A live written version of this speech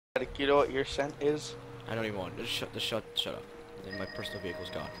Like, you know what your scent is? I don't even want it. Shut up. Then my personal vehicle's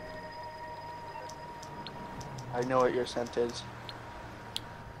gone. I know what your scent is.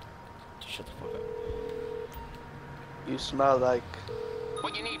 Just shut the fuck up. You smell like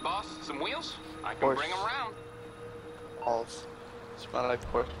What you need, boss? Some wheels? I can horse bring them around. balls. Smell like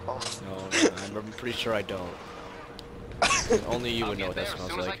horse balls. No, I'm pretty sure I don't. Only you would know what that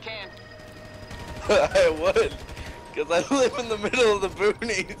smells like. I would, because I live in the middle of the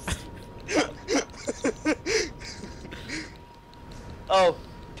boonies. Oh,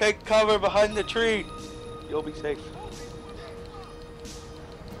 take cover behind the tree. You'll be safe.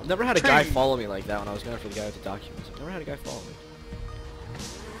 I've never had a guy follow me like that when I was going for the guy with the documents. I've never had a guy follow me.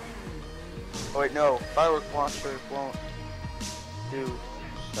 Oh wait, no. Firework launcher won't do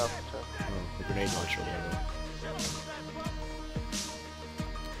stuff to... Oh, the grenade launcher there.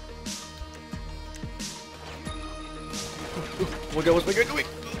 Oh my god, what's my guy doing?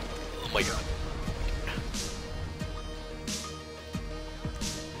 Oh my god.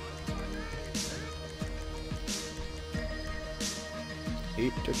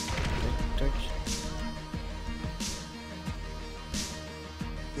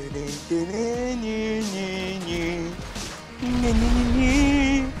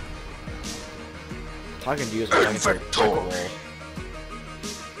 Talking to you is like talking to a brick wall.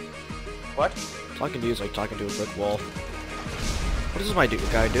 What? Talking to you is like talking to a brick wall. What is my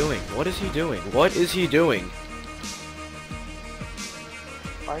guy doing? What is he doing? What is he doing?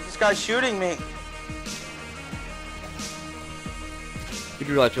 Why is this guy shooting me? You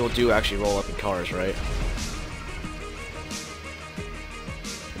do realize people do actually roll up in cars, right?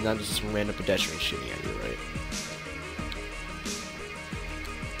 And not just some random pedestrian shooting at you, right?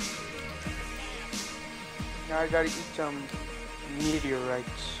 Now I gotta eat some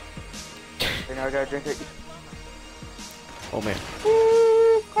meteorites. And now I gotta drink it. Oh man.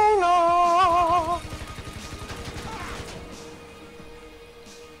 Cola.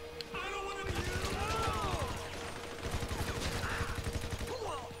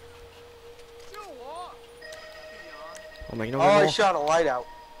 Oh my, you know Oh, I shot a light out.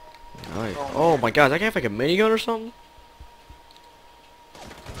 Nice. Oh my god, that guy have like a minigun or something?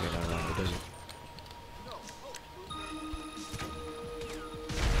 Okay, no, it doesn't.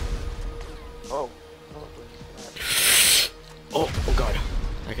 Oh. Oh god.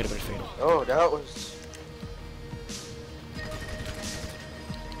 That could have been fatal. Oh, that was...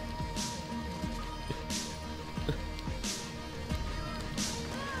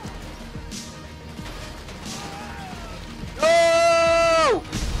 No!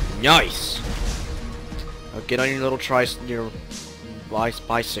 Nice! Now get on your little bicycle.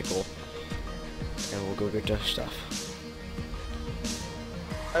 And we'll go get the stuff.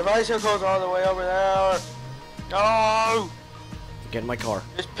 My bicycle's all the way over there. No! Get in my car.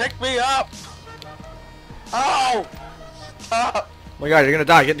 Just pick me up! Oh! Stop! Oh my god, you're gonna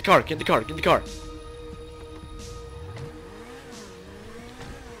die. Get in the car. Get in the car. Get in the car.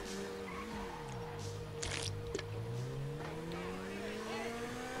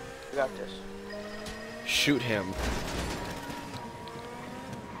 I got this. Shoot him.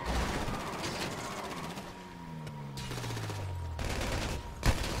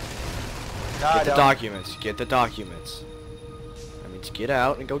 Get the documents. Get the documents. That means get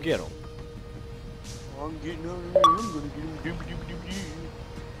out and go get them. I'm getting out of here. I'm gonna get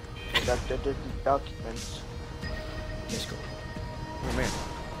them. Got the documents. Let's go. Oh man.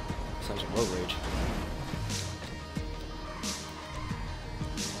 Sounds like road rage.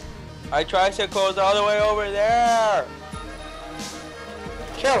 My tricycle's all the way over there.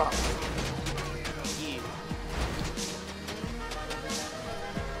 Kill him.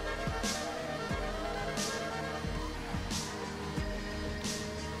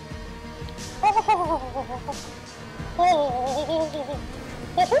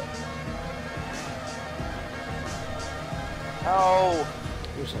 Oh,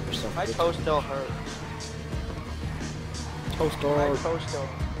 my toe still hurts. Toast My or toe still.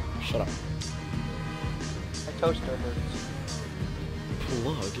 shut up. My toe still hurts.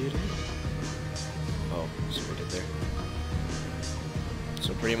 Plug it in. Oh, so we did there.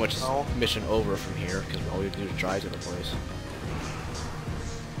 So pretty much it's mission over from here because all we have to do is drive to the place.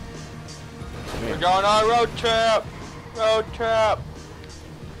 We're going on a road trip. Road trip.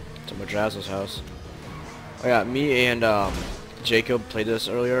 To Madrazo's house. Oh yeah, me and Jacob played this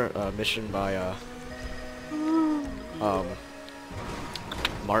earlier. Mission by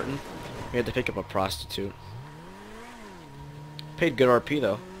Martin. We had to pick up a prostitute. Paid good RP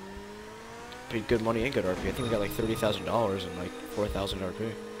though. Paid good money and good RP. I think we got like $30,000 and like 4,000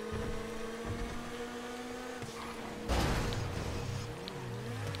 RP.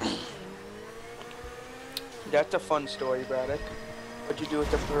 That's a fun story, Braddock. What'd you do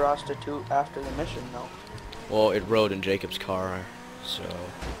with the prostitute after the mission, though? Well, it rode in Jacob's car, so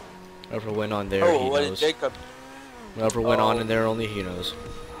whatever went on there, Oh, he what knows. did Jacob? Whatever went on in there, only he knows.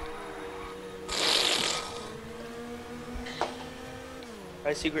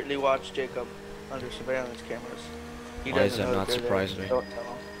 I secretly watched Jacob under surveillance cameras. He Why does doesn't that know not they're there. surprise me? Don't tell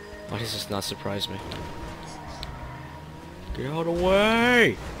him. Why does this not surprise me? Get out of the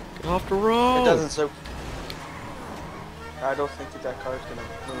way! Get off the road! It doesn't so. I don't think that car's gonna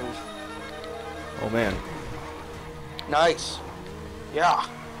move. Oh man. Nice. Yeah.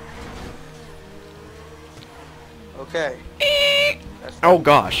 Okay. Oh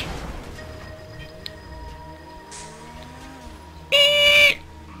gosh.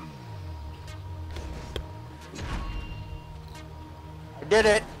 I did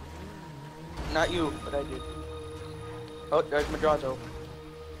it. Not you, but I did. Oh, there's Madrazo.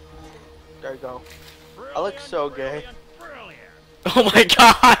 There you go. I look so gay. Oh my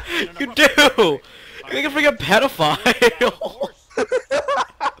god! You do! You're like a freaking pedophile!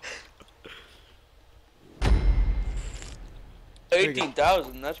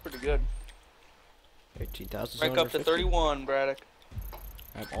 18,000, that's pretty good. 18,000. Rank up to 31, Braddock.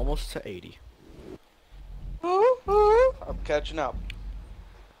 I'm almost to 80. I'm catching up.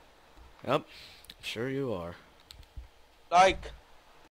 Yep. Sure you are. Like.